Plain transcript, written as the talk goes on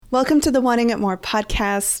Welcome to the Wanting It More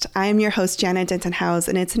podcast. I am your host, Jana Denton-House,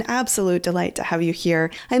 and it's an absolute delight to have you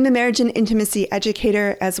here. I'm a marriage and intimacy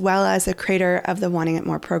educator, as well as a creator of the Wanting It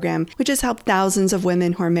More program, which has helped thousands of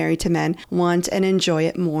women who are married to men want and enjoy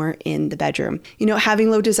it more in the bedroom. You know,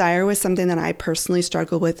 having low desire was something that I personally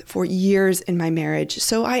struggled with for years in my marriage,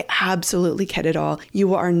 so I absolutely get it all.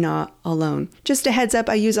 You are not alone. Just a heads up,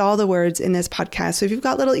 I use all the words in this podcast, so if you've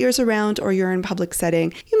got little ears around or you're in public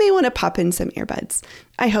setting, you may want to pop in some earbuds.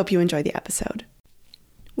 I hope you enjoy the episode.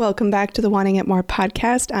 Welcome back to the Wanting It More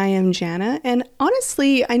podcast. I am Jana, and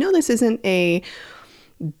honestly, I know this isn't a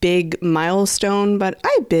big milestone, but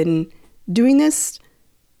I've been doing this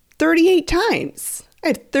 38 times. I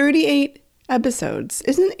have 38 episodes.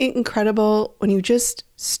 Isn't it incredible when you just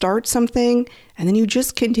start something and then you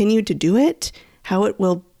just continue to do it, how it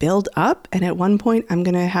will build up? And at one point, I'm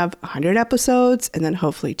going to have 100 episodes and then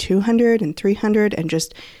hopefully 200 and 300 and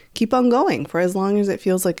just keep on going for as long as it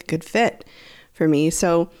feels like a good fit for me.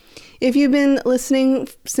 So if you've been listening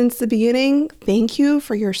since the beginning, thank you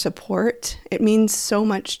for your support. It means so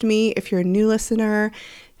much to me. If you're a new listener,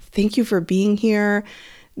 thank you for being here.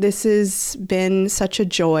 This has been such a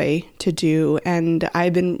joy to do, and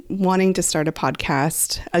I've been wanting to start a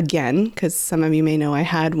podcast again because some of you may know I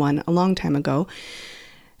had one a long time ago.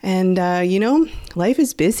 And, life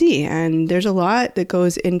is busy and there's a lot that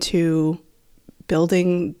goes into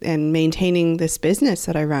building and maintaining this business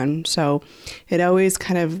that I run. So it always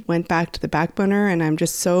kind of went back to the back burner, and I'm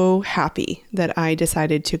just so happy that I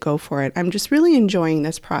decided to go for it. I'm just really enjoying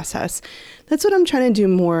this process. That's what I'm trying to do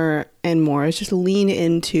more and more, is just lean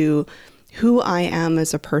into who I am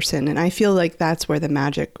as a person. And I feel like that's where the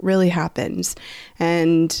magic really happens.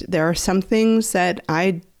 And there are some things that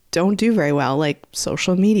I don't do very well, like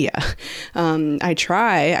social media. I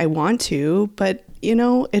try, I want to, but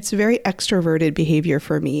it's very extroverted behavior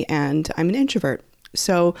for me, and I'm an introvert.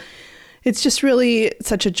 So it's just really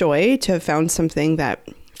such a joy to have found something that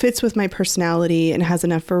fits with my personality and has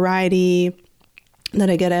enough variety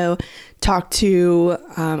that I get to talk to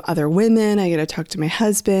other women. I get to talk to my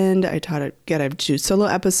husband. I get to do solo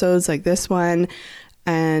episodes like this one.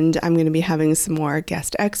 And I'm going to be having some more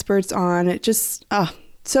guest experts on. It just,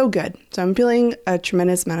 so good. So I'm feeling a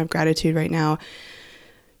tremendous amount of gratitude right now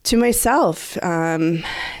to myself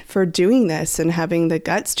for doing this and having the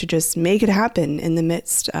guts to just make it happen in the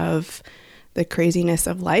midst of the craziness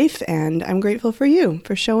of life. And I'm grateful for you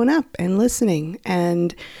for showing up and listening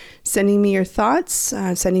and sending me your thoughts,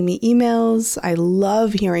 sending me emails. I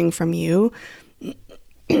love hearing from you.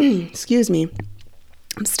 Excuse me.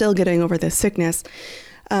 I'm still getting over this sickness.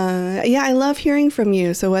 I love hearing from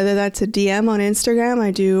you. So whether that's a DM on Instagram,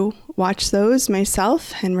 I do watch those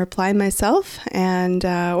myself and reply myself. And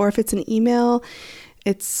or if it's an email,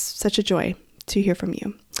 it's such a joy to hear from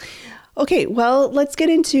you. Okay, well, let's get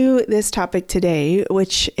into this topic today,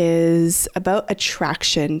 which is about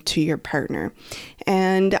attraction to your partner.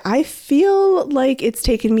 And I feel like it's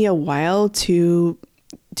taken me a while to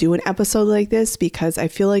do an episode like this because I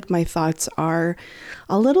feel like my thoughts are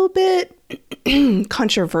a little bit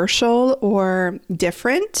controversial or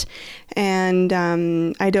different, and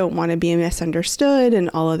I don't want to be misunderstood and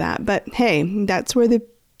all of that. But hey, that's where the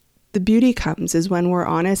beauty comes, is when we're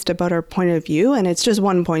honest about our point of view, and it's just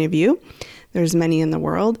one point of view. There's many in the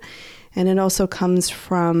world, and it also comes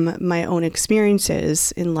from my own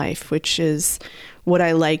experiences in life, which is what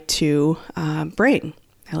I like to bring.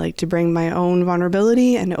 I like to bring my own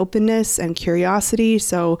vulnerability and openness and curiosity.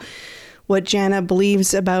 So what Jana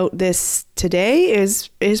believes about this today is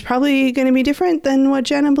probably going to be different than what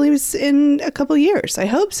Jana believes in a couple years. I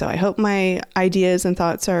hope so. I hope my ideas and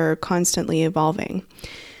thoughts are constantly evolving.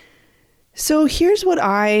 So here's what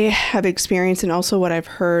I have experienced and also what I've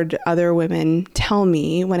heard other women tell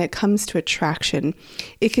me when it comes to attraction.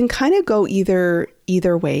 It can kind of go either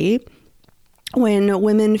way. When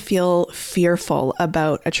women feel fearful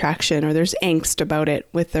about attraction or there's angst about it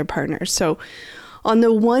with their partners. So on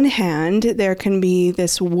the one hand, there can be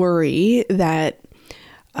this worry that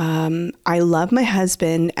I love my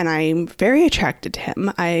husband and I'm very attracted to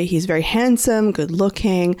him. He's very handsome, good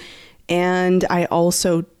looking, and I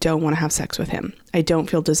also don't want to have sex with him. I don't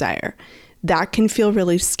feel desire. That can feel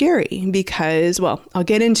really scary because, well, I'll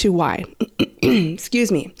get into why.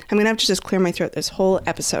 Excuse me. I'm going to have to just clear my throat this whole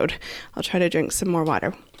episode. I'll try to drink some more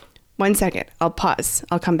water. 1 second. I'll pause.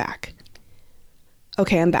 I'll come back.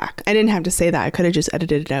 Okay, I'm back. I didn't have to say that. I could have just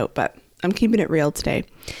edited it out, but I'm keeping it real today.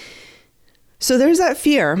 So there's that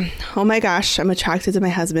fear. Oh my gosh, I'm attracted to my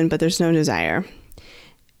husband, but there's no desire.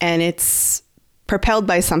 And it's propelled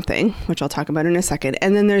by something, which I'll talk about in a second.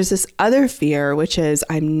 And then there's this other fear, which is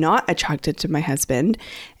I'm not attracted to my husband,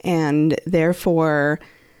 and therefore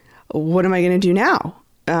what am I going to do now?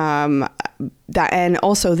 And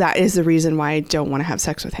also that is the reason why I don't want to have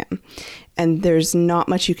sex with him. And there's not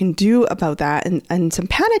much you can do about that. And some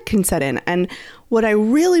panic can set in. And what I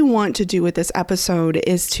really want to do with this episode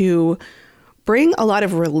is to bring a lot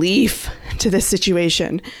of relief to this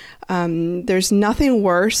situation. There's nothing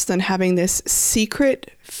worse than having this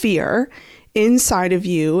secret fear inside of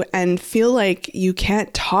you and feel like you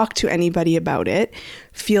can't talk to anybody about it,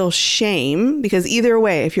 feel shame, because either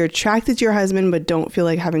way, if you're attracted to your husband but don't feel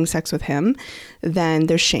like having sex with him, then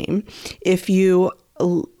there's shame. If you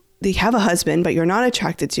have a husband but you're not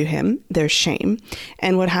attracted to him, there's shame.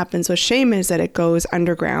 And what happens with shame is that it goes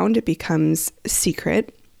underground, it becomes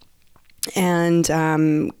secret. And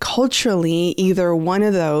culturally, either one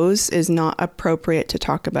of those is not appropriate to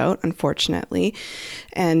talk about, unfortunately,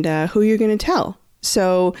 and who you're going to tell.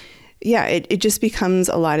 So yeah, it just becomes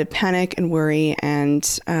a lot of panic and worry,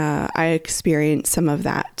 and I experienced some of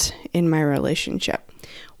that in my relationship.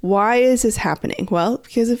 Why is this happening? Well,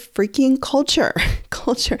 because of freaking culture.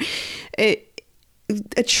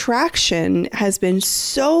 Attraction has been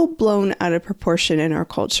so blown out of proportion in our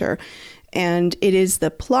culture. And it is the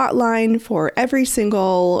plot line for every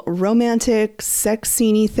single romantic, sex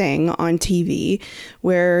scene-y thing on TV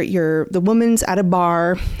where the woman's at a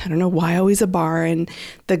bar. I don't know why always a bar. And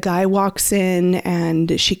the guy walks in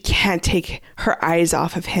and she can't take her eyes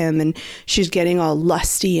off of him. And she's getting all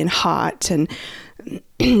lusty and hot. And,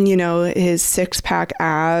 you know, his six-pack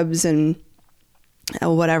abs and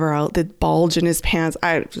whatever, the bulge in his pants.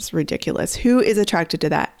 Just ridiculous. Who is attracted to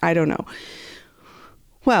that? I don't know.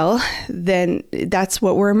 Well, then that's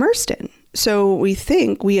what we're immersed in. So we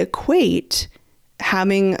equate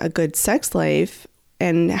having a good sex life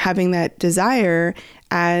and having that desire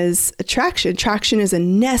as attraction. Attraction is a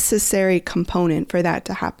necessary component for that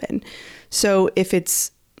to happen. So if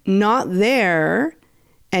it's not there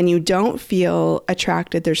and you don't feel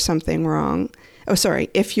attracted, there's something wrong. Oh,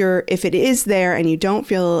 sorry. If it is there and you don't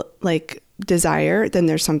feel like desire, then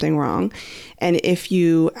there's something wrong. And if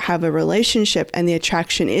you have a relationship and the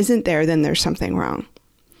attraction isn't there, then there's something wrong.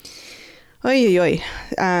 Oy, oy, oy.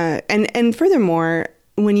 And furthermore,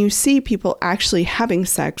 when you see people actually having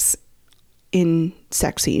sex in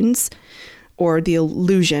sex scenes, or the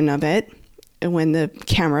illusion of it, when the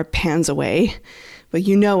camera pans away, but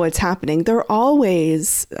you know what's happening, they're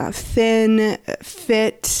always thin,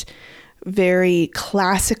 fit, very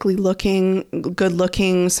classically good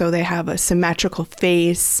looking. So they have a symmetrical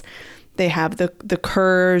face. They have the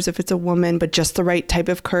curves if it's a woman, but just the right type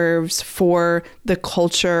of curves for the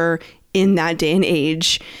culture in that day and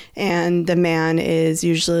age. And the man is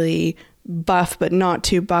usually buff, but not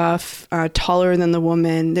too buff, taller than the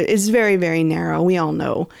woman. It's very, very narrow. We all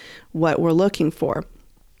know what we're looking for.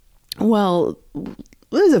 Well,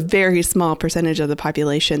 there's a very small percentage of the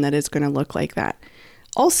population that is going to look like that.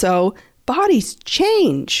 Also, bodies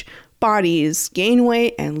change. Bodies gain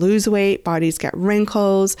weight and lose weight. Bodies get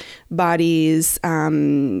wrinkles. Bodies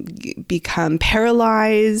become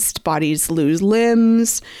paralyzed. Bodies lose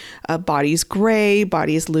limbs. Bodies gray.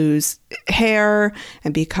 Bodies lose hair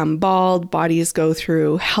and become bald. Bodies go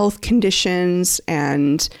through health conditions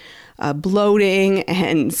and bloating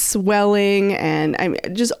and swelling and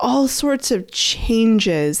just all sorts of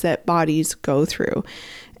changes that bodies go through.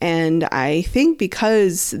 And I think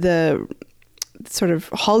because the sort of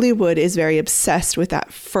Hollywood is very obsessed with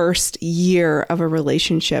that first year of a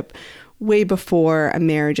relationship way before a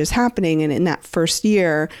marriage is happening. And in that first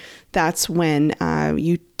year, that's when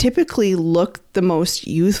you typically look the most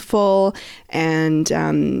youthful and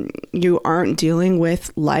you aren't dealing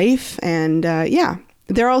with life. And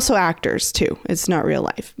they're also actors too. It's not real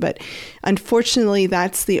life. But unfortunately,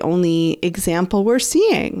 that's the only example we're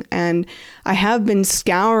seeing. And I have been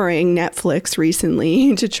scouring Netflix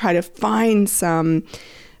recently to try to find some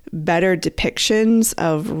better depictions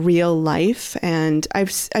of real life. And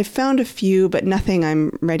I've found a few, but nothing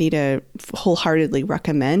I'm ready to wholeheartedly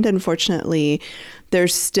recommend. Unfortunately,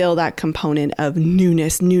 there's still that component of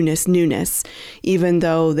newness, even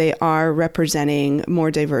though they are representing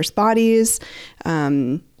more diverse bodies.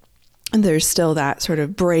 And there's still that sort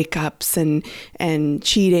of breakups and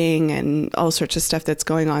cheating and all sorts of stuff that's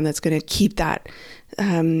going on that's going to keep that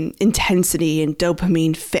intensity and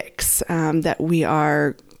dopamine fix that we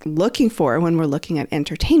are looking for when we're looking at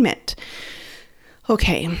entertainment.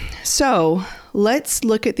 Okay, so let's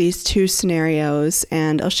look at these two scenarios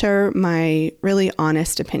and I'll share my really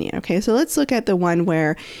honest opinion. Okay, so let's look at the one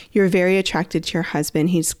where you're very attracted to your husband.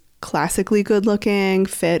 He's classically good looking,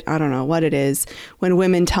 fit, I don't know what it is, when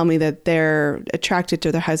women tell me that they're attracted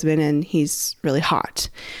to their husband and he's really hot.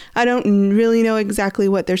 I don't really know exactly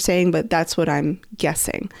what they're saying, but that's what I'm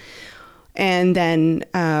guessing. And then,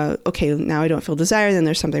 okay, now I don't feel desire, then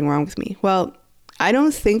there's something wrong with me. Well, I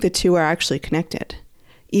don't think the two are actually connected,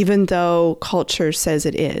 even though culture says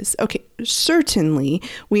it is. Okay, certainly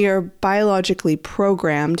we are biologically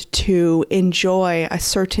programmed to enjoy a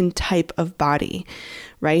certain type of body,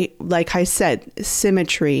 right? Like I said,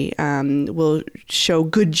 symmetry will show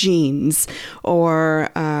good genes, or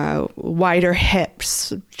wider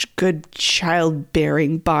hips, good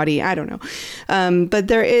childbearing body. I don't know. But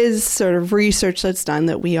there is sort of research that's done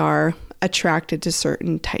that we are attracted to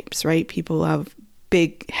certain types, right? People who have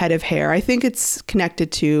big head of hair. I think it's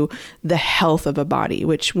connected to the health of a body,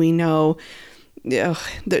 which we know,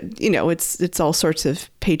 it's all sorts of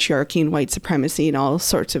patriarchy and white supremacy and all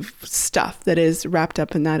sorts of stuff that is wrapped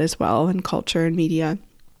up in that as well, and culture and media.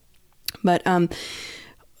 But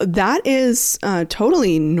that is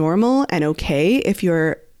totally normal and okay if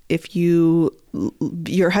your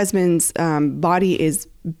husband's body is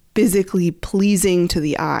physically pleasing to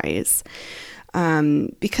the eyes,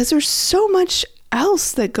 because there's so much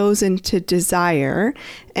else that goes into desire.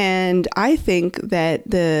 And I think that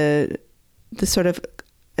the sort of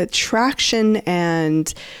attraction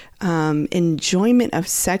and enjoyment of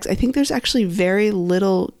sex, I think there's actually very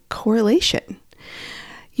little correlation.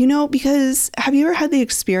 Because have you ever had the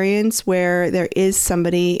experience where there is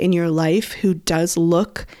somebody in your life who does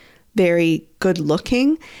look very good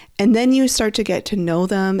looking, and then you start to get to know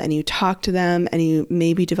them and you talk to them and you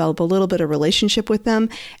maybe develop a little bit of relationship with them,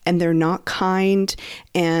 and they're not kind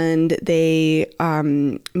and they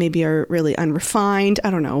maybe are really unrefined.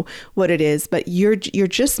 I don't know what it is, but you're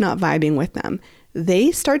just not vibing with them.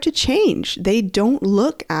 They start to change. They don't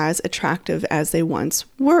look as attractive as they once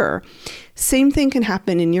were. Same thing can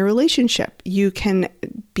happen in your relationship. You can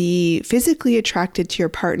be physically attracted to your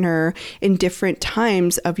partner in different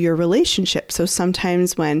times of your relationship. So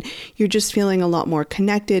sometimes when you're just feeling a lot more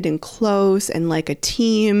connected and close and like a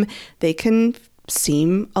team, they can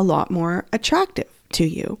seem a lot more attractive to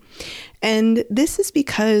you. And this is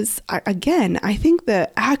because, again, I think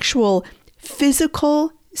the actual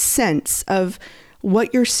physical sense of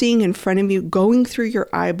what you're seeing in front of you going through your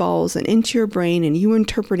eyeballs and into your brain and you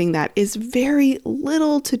interpreting that is very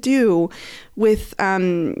little to do with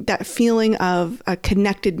that feeling of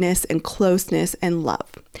connectedness and closeness and love.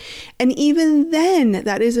 And even then,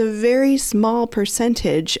 that is a very small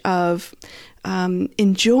percentage of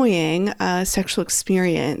enjoying a sexual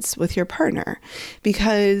experience with your partner.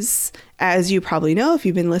 Because as you probably know, if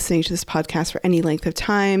you've been listening to this podcast for any length of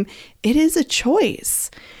time, it is a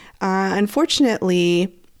choice.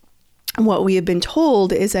 Unfortunately, what we have been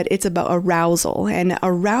told is that it's about arousal, and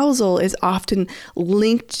arousal is often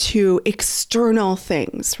linked to external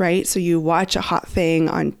things, right? So you watch a hot thing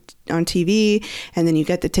on TV and then you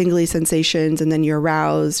get the tingly sensations and then you're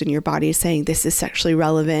aroused and your body is saying this is sexually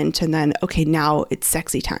relevant, and then, okay, now it's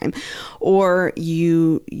sexy time. Or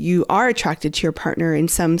you are attracted to your partner in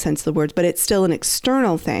some sense of the words, but it's still an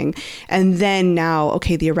external thing. And then now,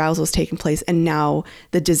 okay, the arousal is taking place and now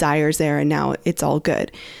the desire's there and now it's all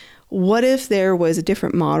good. What if there was a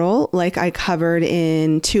different model, like I covered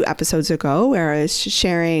in 2 episodes ago, where I was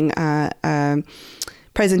sharing a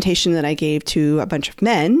presentation that I gave to a bunch of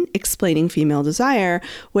men explaining female desire,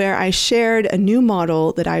 where I shared a new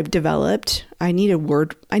model that I've developed. I need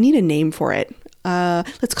a name for it.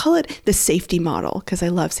 Let's call it the safety model, because I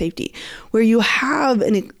love safety, where you have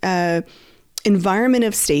an environment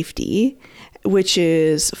of safety, which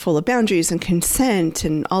is full of boundaries and consent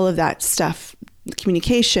and all of that stuff,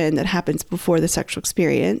 communication that happens before the sexual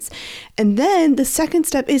experience. And then the second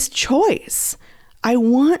step is choice. I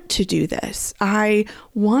want to do this. I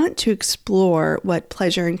want to explore what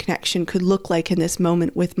pleasure and connection could look like in this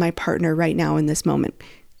moment with my partner right now in this moment,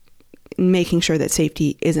 making sure that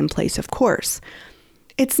safety is in place, of course.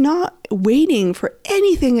 It's not waiting for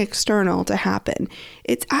anything external to happen.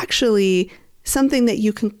 It's actually something that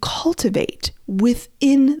you can cultivate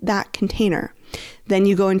within that container. Then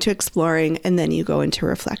you go into exploring, and then you go into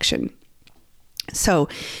reflection. So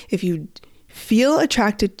if you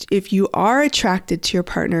are attracted to your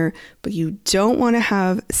partner, but you don't want to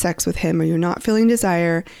have sex with him, or you're not feeling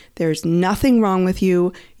desire, there's nothing wrong with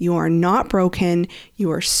you. You are not broken.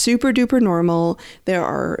 You are super duper normal. There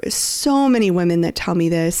are so many women that tell me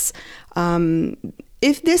this.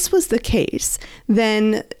 If this was the case,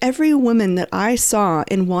 then every woman that I saw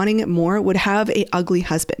in Wanting It More would have an ugly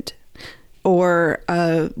husband, or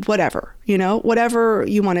whatever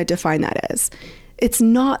you want to define that as. It's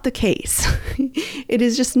not the case. It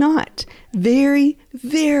is just not. Very,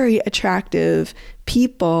 very attractive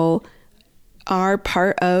people are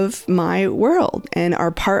part of my world and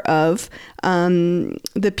are part of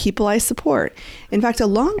the people I support. In fact, a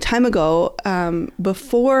long time ago,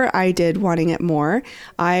 before I did Wanting It More,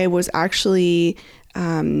 I was actually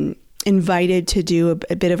invited to do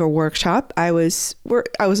a bit of a workshop. I was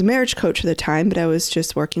a marriage coach at the time, but I was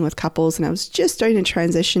just working with couples, and I was just starting to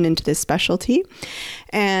transition into this specialty.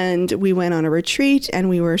 And we went on a retreat, and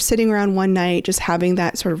we were sitting around one night just having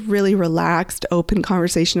that sort of really relaxed, open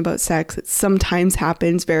conversation about sex. It sometimes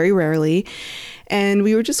happens, very rarely. And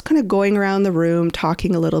we were just kind of going around the room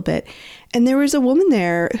talking a little bit. And there was a woman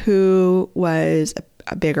there who was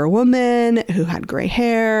a bigger woman, who had gray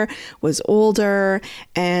hair, was older,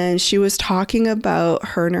 and she was talking about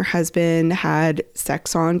her and her husband had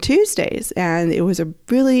sex on Tuesdays, and it was a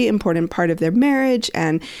really important part of their marriage.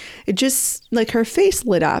 And it just, like, her face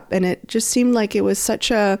lit up, and it just seemed like it was such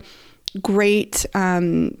a great,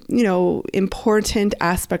 important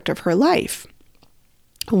aspect of her life.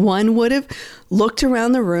 One would have looked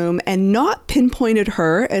around the room and not pinpointed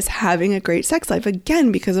her as having a great sex life,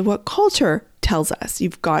 again, because of what culture tells us.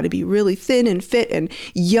 You've got to be really thin and fit and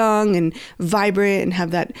young and vibrant and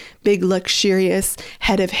have that big, luxurious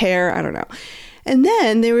head of hair. I don't know. And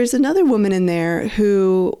then there was another woman in there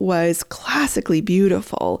who was classically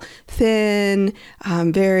beautiful, thin,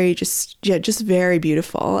 very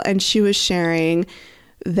beautiful. And she was sharing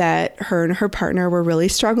that her and her partner were really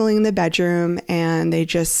struggling in the bedroom, and they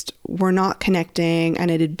just were not connecting,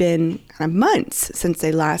 and it had been kind of months since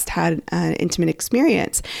they last had an intimate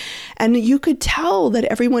experience. And you could tell that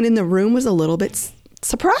everyone in the room was a little bit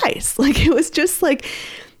surprised. Like, it was just like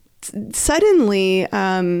suddenly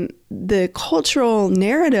the cultural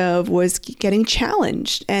narrative was getting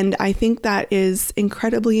challenged, and I think that is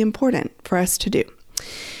incredibly important for us to do.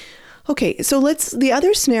 Okay, so the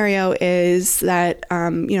other scenario is that,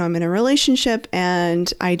 I'm in a relationship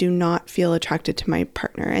and I do not feel attracted to my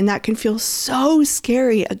partner. And that can feel so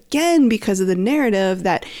scary, again, because of the narrative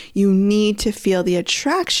that you need to feel the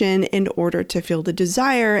attraction in order to feel the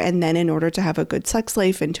desire, and then in order to have a good sex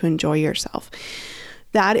life and to enjoy yourself.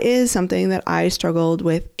 That is something that I struggled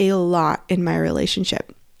with a lot in my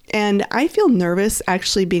relationship. And I feel nervous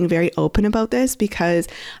actually being very open about this, because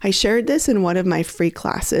I shared this in one of my free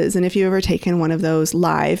classes. And if you've ever taken one of those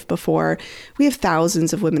live before, we have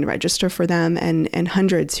thousands of women register for them and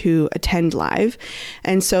hundreds who attend live.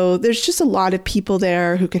 And so there's just a lot of people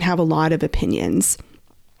there who can have a lot of opinions.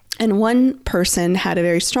 And one person had a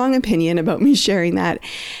very strong opinion about me sharing that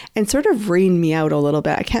and sort of reamed me out a little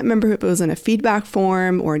bit. I can't remember if it was in a feedback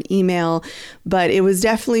form or an email, but it was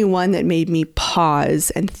definitely one that made me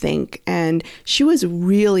pause and think. And she was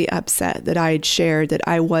really upset that I had shared that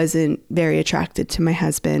I wasn't very attracted to my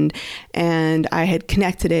husband, and I had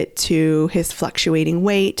connected it to his fluctuating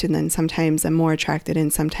weight, and then sometimes I'm more attracted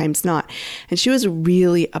and sometimes not. And she was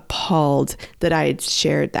really appalled that I had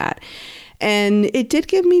shared that. And it did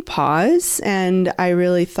give me pause, and I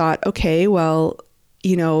really thought, okay, well,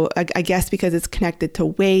 I guess because it's connected to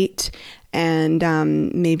weight, and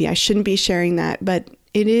maybe I shouldn't be sharing that, but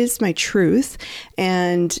it is my truth,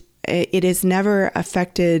 and it has never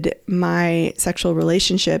affected my sexual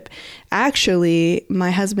relationship. Actually, my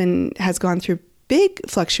husband has gone through big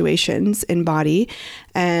fluctuations in body,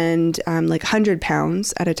 and like 100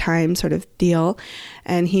 pounds at a time sort of deal.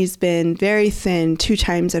 And he's been very thin 2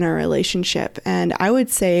 times in our relationship. And I would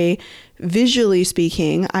say, visually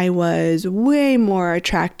speaking, I was way more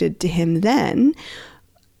attracted to him then.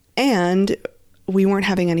 And we weren't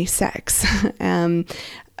having any sex.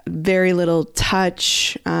 Very little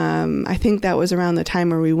touch. I think that was around the time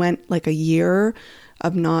where we went like a year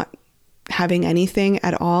of not having anything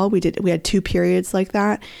at all. We had 2 periods like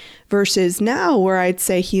that, versus now where I'd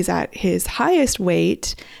say he's at his highest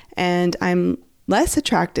weight and I'm less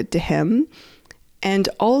attracted to him. And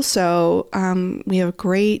also, we have a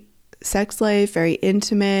great sex life, very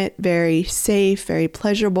intimate, very safe, very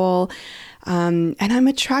pleasurable. And I'm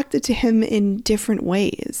attracted to him in different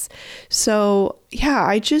ways. So yeah,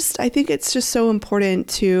 I think it's just so important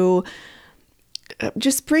to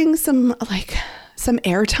just bring some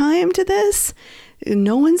airtime to this.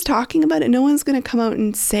 No one's talking about it. No one's going to come out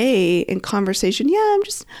and say in conversation, I'm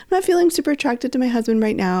not feeling super attracted to my husband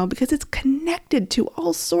right now, because it's connected to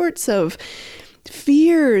all sorts of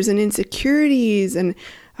fears and insecurities and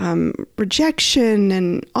rejection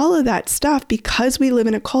and all of that stuff, because we live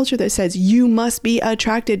in a culture that says you must be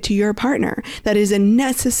attracted to your partner. That is a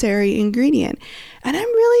necessary ingredient. And I'm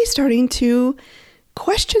really starting to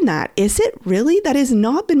question that. Is it really? That has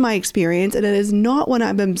not been my experience, and it is not what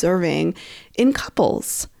I'm observing in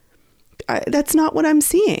couples. That's not what I'm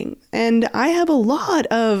seeing. And I have a lot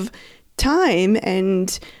of time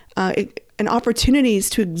and opportunities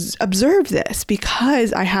to observe this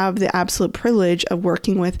because I have the absolute privilege of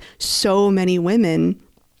working with so many women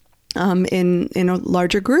in a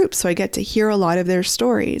larger group. So I get to hear a lot of their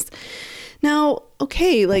stories. Now,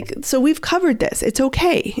 okay, so we've covered this. It's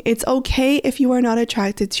okay. It's okay if you are not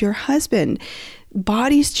attracted to your husband.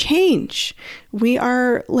 Bodies change. We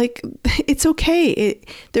are it's okay.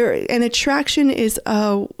 An attraction is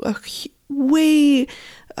a way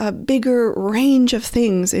bigger range of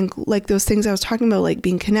things, and like those things I was talking about, like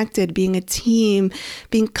being connected, being a team,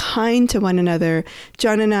 being kind to one another.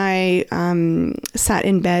 John and I sat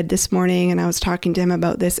in bed this morning, and I was talking to him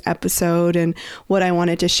about this episode and what I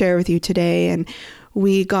wanted to share with you today. And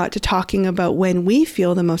we got to talking about when we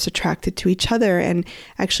feel the most attracted to each other. And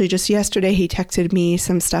actually just yesterday, he texted me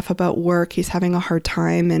some stuff about work. He's having a hard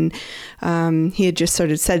time. And he had just sort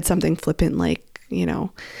of said something flippant like,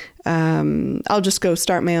 I'll just go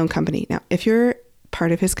start my own company. Now, if you're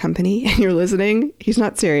part of his company and you're listening, he's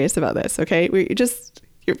not serious about this. Okay.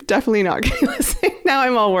 You're definitely not going to listen. Now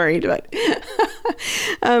I'm all worried, but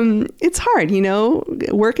it's hard,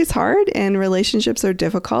 work is hard and relationships are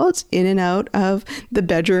difficult in and out of the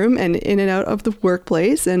bedroom and in and out of the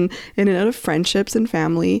workplace and in and out of friendships and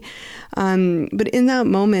family. But in that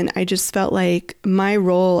moment, I just felt like my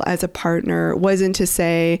role as a partner wasn't to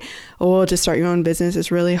say, oh, to start your own business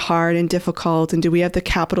is really hard and difficult. And do we have the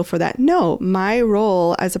capital for that? No, my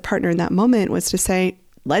role as a partner in that moment was to say,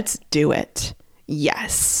 let's do it.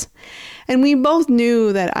 Yes. And we both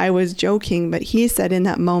knew that I was joking, but he said in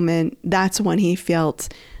that moment, that's when he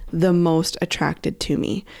felt the most attracted to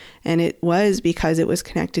me. And it was because it was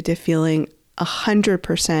connected to feeling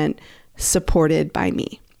 100% supported by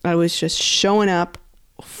me. I was just showing up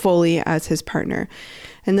fully as his partner.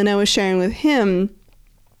 And then I was sharing with him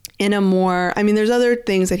in a more, there's other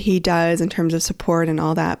things that he does in terms of support and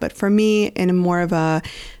all that. But for me, in a more of a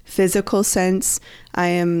physical sense, I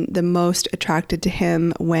am the most attracted to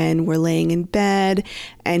him when we're laying in bed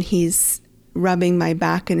and he's rubbing my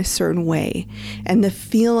back in a certain way. And the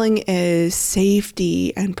feeling is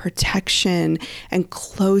safety and protection and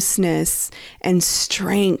closeness and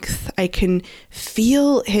strength. I can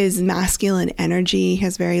feel his masculine energy. He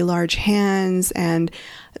has very large hands, and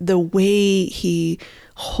the way he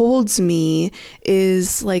holds me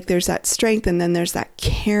is like there's that strength and then there's that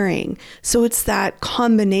caring. So it's that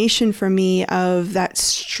combination for me of that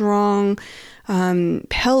strong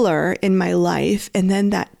pillar in my life and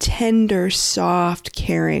then that tender, soft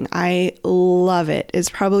caring. I love it. It's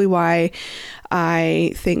probably why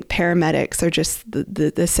I think paramedics are just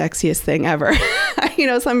the sexiest thing ever.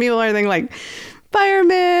 Some people are thinking like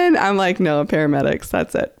firemen. I'm like, no, paramedics,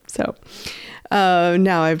 that's it. So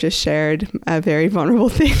now I've just shared a very vulnerable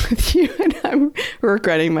thing with you and I'm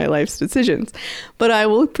regretting my life's decisions. But I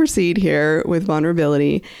will proceed here with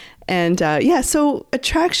vulnerability. And so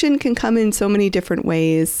attraction can come in so many different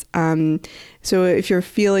ways. So if you're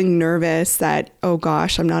feeling nervous that, oh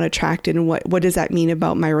gosh, I'm not attracted, and what does that mean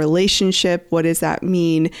about my relationship? What does that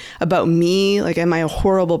mean about me? Like, am I a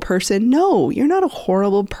horrible person? No, you're not a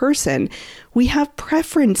horrible person. We have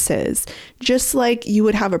preferences, just like you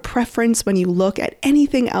would have a preference when you look at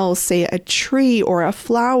anything else, say a tree or a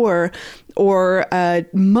flower or a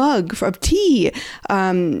mug of tea.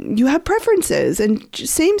 You have preferences, and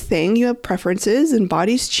same thing, you have preferences and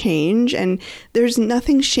bodies change, and there's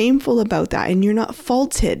nothing shameful about that. And you're not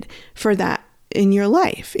faulted for that in your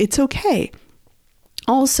life. It's okay.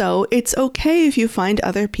 Also, it's okay if you find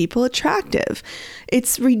other people attractive.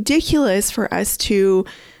 It's ridiculous for us to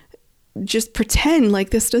just pretend like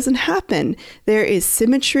this doesn't happen. There is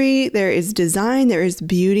symmetry, there is design, there is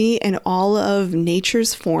beauty in all of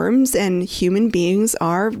nature's forms, and human beings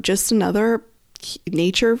are just another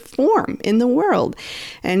nature form in the world.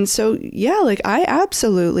 And so, I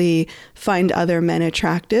absolutely find other men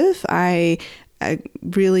attractive. I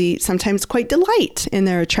really sometimes quite delight in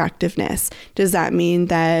their attractiveness. Does that mean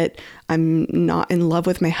that I'm not in love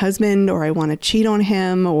with my husband or I want to cheat on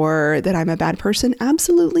him or that I'm a bad person?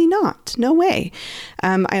 Absolutely not. No way.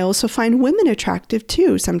 I also find women attractive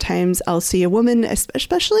too. Sometimes I'll see a woman,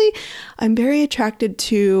 especially I'm very attracted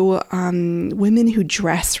to women who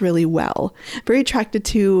dress really well. Very attracted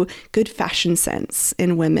to good fashion sense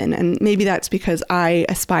in women. And maybe that's because I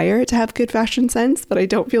aspire to have good fashion sense, but I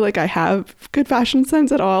don't feel like I have good fashion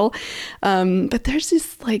sense at all. But there's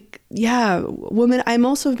this woman. I'm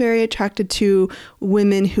also very attracted attracted to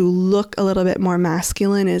women who look a little bit more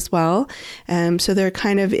masculine as well. So they're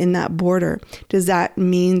kind of in that border. Does that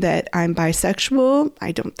mean that I'm bisexual?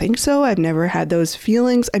 I don't think so. I've never had those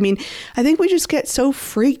feelings. I mean, I think we just get so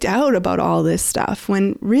freaked out about all this stuff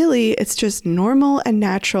when really it's just normal and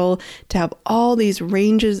natural to have all these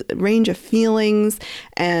range of feelings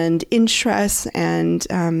and interests and,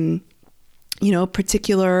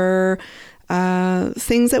 particular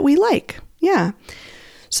things that we like. Yeah.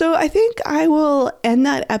 So I think I will end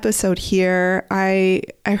that episode here. I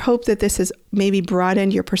hope that this has maybe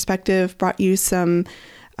broadened your perspective, brought you some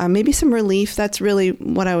maybe some relief. That's really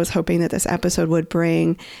what I was hoping that this episode would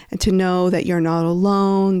bring, and to know that you're not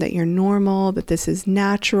alone, that you're normal, that this is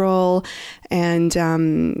natural.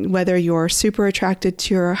 And whether you're super attracted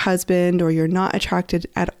to your husband or you're not attracted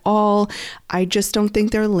at all, I just don't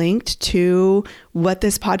think they're linked to what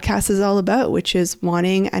this podcast is all about, which is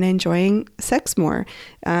wanting and enjoying sex more.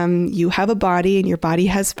 You have a body, and your body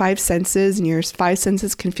has 5 senses, and your 5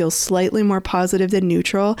 senses can feel slightly more positive than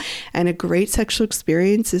neutral. And a great sexual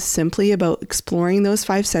experience is simply about exploring those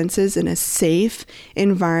 5 senses in a safe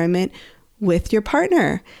environment with your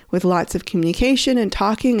partner, with lots of communication and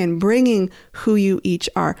talking and bringing who you each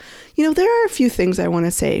are. There are a few things I want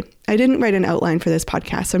to say. I didn't write an outline for this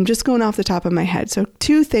podcast, so I'm just going off the top of my head. So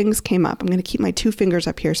 2 things came up. I'm going to keep my 2 fingers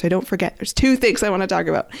up here so I don't forget. There's 2 things I want to talk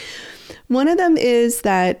about. One of them is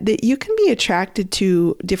that you can be attracted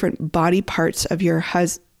to different body parts of your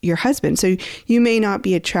husband. So you may not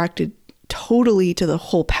be attracted totally to the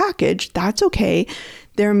whole package. That's okay.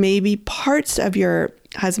 There may be parts of your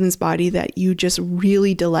husband's body that you just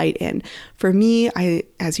really delight in. For me,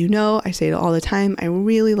 as you know, I say it all the time, I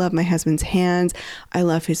really love my husband's hands. I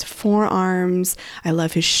love his forearms. I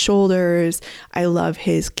love his shoulders. I love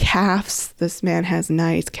his calves. This man has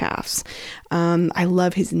nice calves. I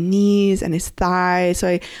love his knees and his thighs.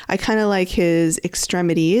 So I kind of like his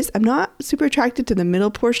extremities. I'm not super attracted to the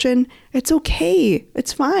middle portion. It's okay.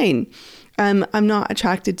 It's fine. I'm not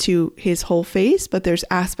attracted to his whole face, but there's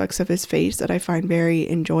aspects of his face that I find very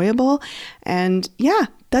enjoyable. And yeah,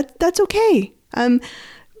 that's okay.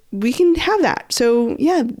 We can have that. So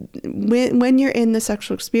yeah, when you're in the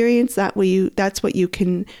sexual experience, that's what you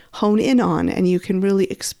can hone in on, and you can really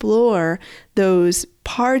explore those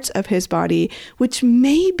parts of his body, which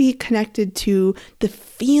may be connected to the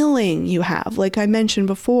feeling you have. Like I mentioned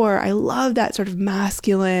before, I love that sort of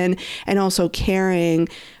masculine and also caring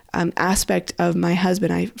aspect of my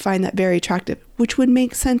husband. I find that very attractive, which would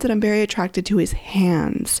make sense that I'm very attracted to his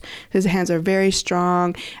hands. His hands are very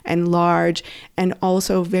strong and large and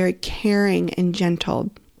also very caring and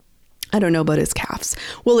gentle. I don't know about his calves.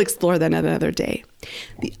 We'll explore that another day.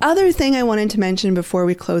 The other thing I wanted to mention before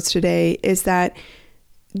we close today is that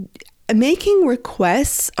making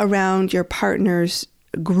requests around your partner's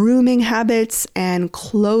grooming habits and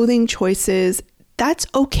clothing choices, that's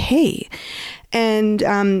okay. And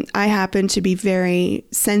I happen to be very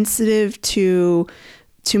sensitive to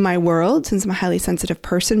my world, since I'm a highly sensitive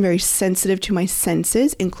person, very sensitive to my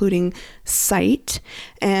senses, including sight.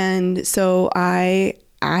 And so I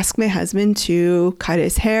ask my husband to cut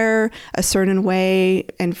his hair a certain way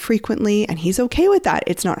and frequently, and he's okay with that.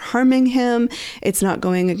 It's not harming him. It's not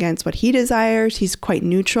going against what he desires. He's quite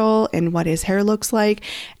neutral in what his hair looks like.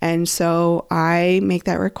 And so I make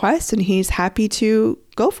that request, and he's happy to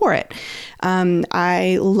go for it.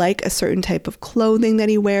 I like a certain type of clothing that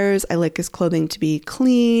he wears. I like his clothing to be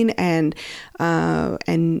clean and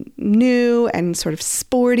new and sort of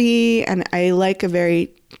sporty. And I like a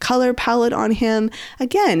very color palette on him.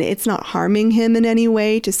 Again, it's not harming him in any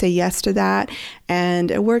way to say yes to that. And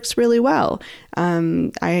it works really well.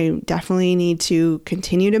 I definitely need to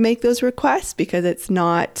continue to make those requests because it's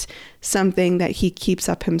not something that he keeps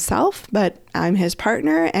up himself, but I'm his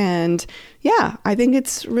partner. And yeah, I think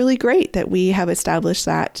it's really great that we have established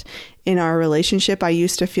that in our relationship. I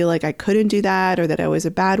used to feel like I couldn't do that, or that I was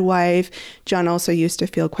a bad wife. John also used to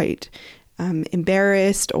feel quite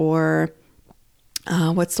embarrassed or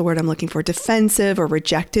what's the word I'm looking for? Defensive or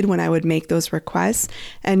rejected when I would make those requests.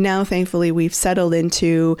 And now, thankfully, we've settled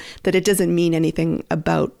into that it doesn't mean anything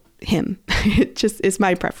about him. It just is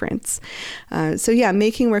my preference. So yeah,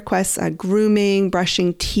 making requests, grooming,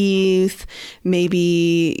 brushing teeth,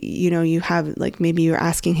 maybe, you have maybe you're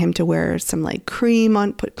asking him to wear some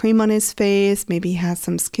put cream on his face. Maybe he has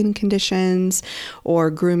some skin conditions,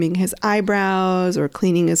 or grooming his eyebrows, or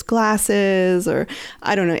cleaning his glasses, or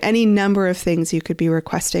I don't know, any number of things you could be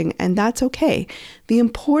requesting, and that's okay. The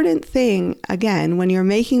important thing, again, when you're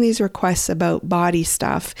making these requests about body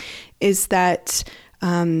stuff is that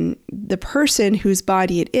the person whose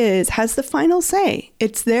body it is has the final say.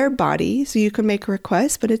 It's their body, so you can make a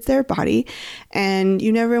request, but it's their body. And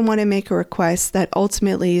you never want to make a request that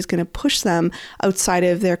ultimately is going to push them outside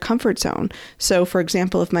of their comfort zone. So for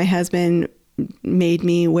example, if my husband made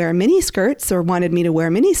me wear mini skirts or wanted me to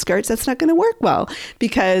wear mini skirts, that's not going to work well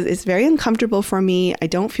because it's very uncomfortable for me. I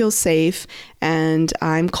don't feel safe and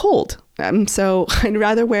I'm cold. So I'd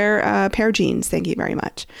rather wear a pair of jeans. Thank you very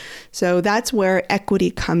much. So that's where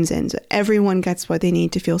equity comes in. So everyone gets what they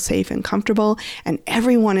need to feel safe and comfortable, and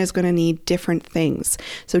everyone is going to need different things.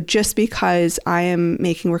 So just because I am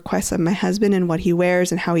making requests of my husband and what he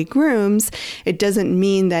wears and how he grooms, it doesn't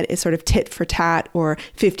mean that it's sort of tit for tat or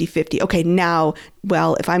 50-50. Okay, now,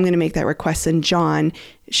 well, if I'm going to make that request, then John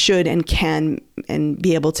should and can and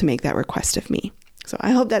be able to make that request of me. So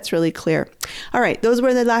I hope that's really clear. All right, those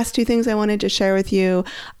were the last two things I wanted to share with you.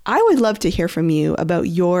 I would love to hear from you about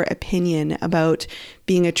your opinion about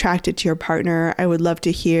being attracted to your partner. I would love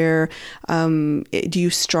to hear, do you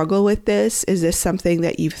struggle with this? Is this something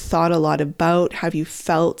that you've thought a lot about? Have you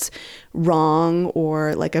felt wrong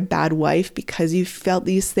or like a bad wife because you felt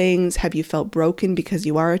these things? Have you felt broken because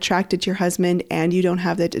you are attracted to your husband and you don't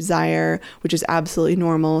have that desire, which is absolutely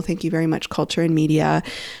normal? Thank you very much, culture and media.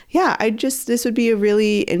 Yeah, this would be a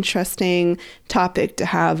really interesting topic to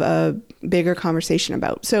have a bigger conversation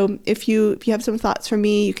about. So if you have some thoughts for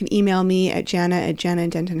me, you can email me at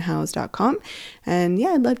jana@janadentonhouse.com. And yeah,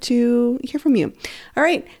 I'd love to hear from you. All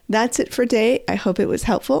right, that's it for today. I hope it was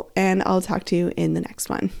helpful, and I'll talk to you in the next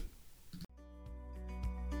one.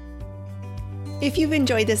 If you've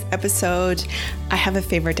enjoyed this episode, I have a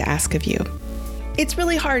favor to ask of you. It's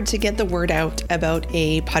really hard to get the word out about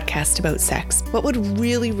a podcast about sex. What would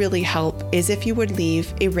really, really help is if you would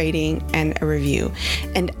leave a rating and a review.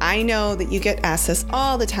 And I know that you get asked this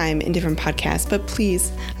all the time in different podcasts, but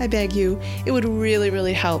please, I beg you, it would really,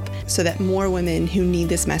 really help so that more women who need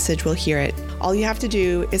this message will hear it. All you have to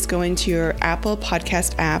do is go into your Apple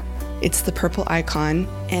Podcast app. It's the purple icon.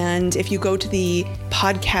 And if you go to the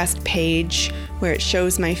podcast page where it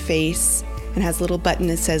shows my face and has a little button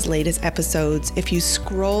that says latest episodes, if you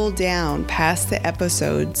scroll down past the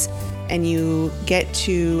episodes and you get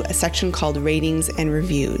to a section called ratings and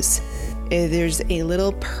reviews, there's a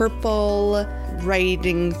little purple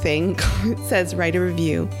writing thing that says write a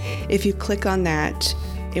review. If you click on that,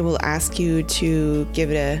 it will ask you to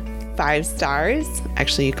give it a 5 stars.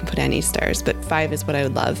 Actually, you can put any stars, but 5 is what I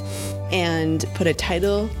would love. And put a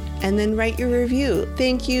title and then write your review.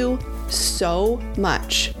 Thank you so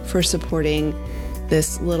much for supporting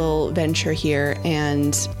this little venture here,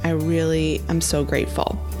 and I really am so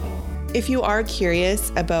grateful. If you are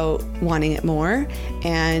curious about wanting it more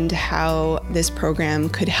and how this program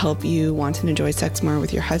could help you want and enjoy sex more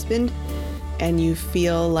with your husband, and you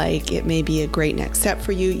feel like it may be a great next step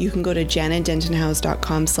for you, you can go to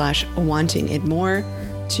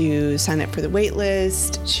janadentonhouse.com/wantingitmore to sign up for the wait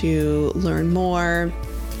list, to learn more,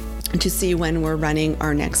 to see when we're running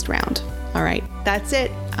our next round. All right, that's it.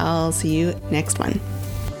 I'll see you next one.